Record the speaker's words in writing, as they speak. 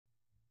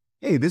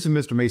Hey, this is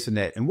Mr.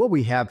 Masonette, and what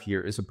we have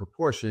here is a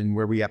proportion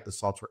where we have to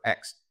solve for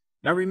x.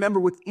 Now remember,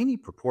 with any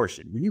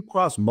proportion, when you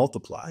cross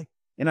multiply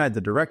in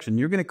either direction,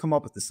 you're going to come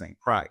up with the same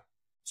product.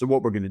 So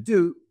what we're going to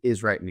do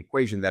is write an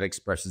equation that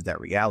expresses that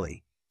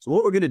reality. So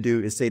what we're going to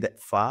do is say that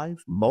 5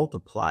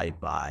 multiplied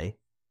by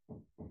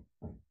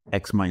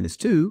x minus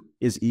 2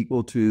 is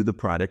equal to the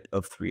product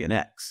of 3 and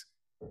x.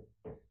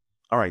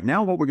 All right,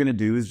 now what we're going to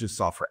do is just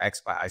solve for x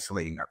by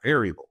isolating our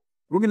variable.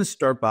 We're going to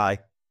start by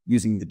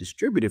using the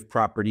distributive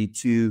property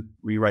to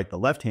rewrite the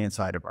left-hand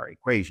side of our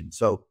equation.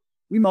 So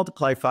we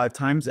multiply 5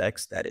 times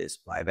x, that is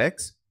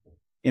 5x,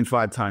 and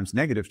 5 times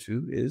negative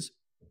 2 is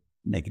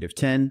negative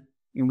 10,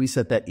 and we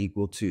set that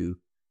equal to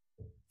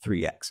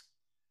 3x.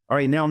 All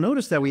right, now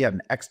notice that we have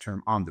an x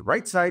term on the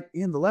right side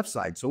and the left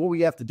side. So what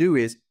we have to do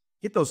is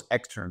get those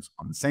x terms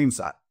on the same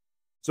side.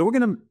 So we're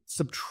going to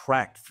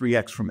subtract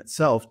 3x from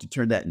itself to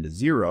turn that into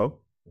 0,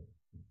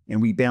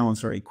 and we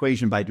balance our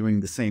equation by doing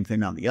the same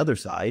thing on the other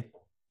side.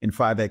 And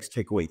 5x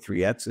take away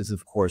 3x is,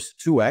 of course,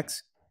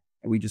 2x,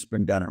 and we just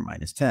bring down our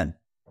minus 10.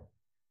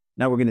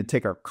 Now we're going to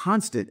take our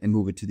constant and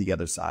move it to the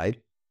other side.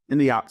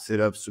 And the opposite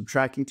of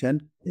subtracting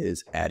 10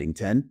 is adding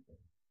 10.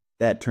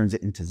 That turns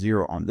it into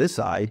 0 on this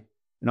side.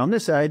 And on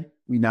this side,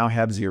 we now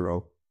have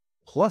 0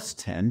 plus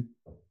 10,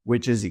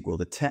 which is equal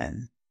to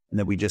 10. And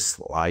then we just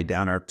slide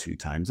down our 2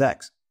 times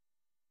x.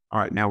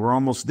 All right, now we're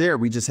almost there.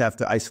 We just have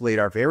to isolate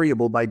our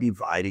variable by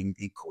dividing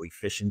the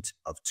coefficient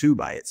of 2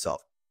 by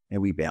itself.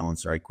 And we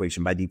balance our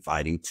equation by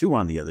dividing 2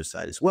 on the other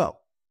side as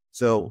well.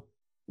 So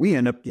we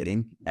end up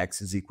getting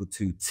x is equal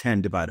to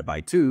 10 divided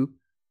by 2,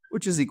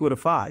 which is equal to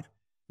 5.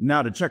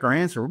 Now to check our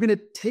answer, we're going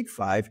to take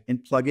 5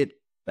 and plug it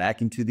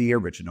back into the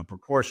original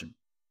proportion.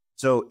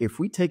 So if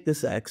we take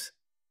this x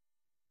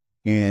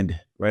and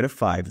write a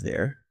 5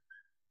 there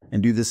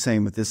and do the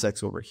same with this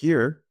x over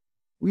here,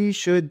 we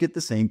should get the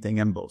same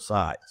thing on both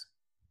sides.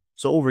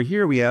 So over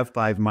here we have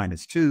 5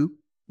 minus 2,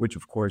 which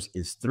of course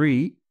is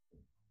 3.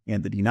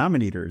 And the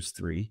denominator is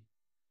 3.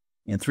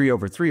 And 3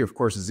 over 3, of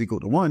course, is equal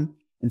to 1.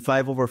 And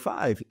 5 over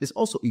 5 is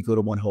also equal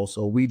to 1 whole.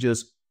 So we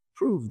just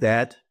proved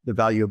that the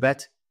value of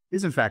x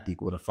is, in fact,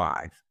 equal to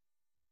 5.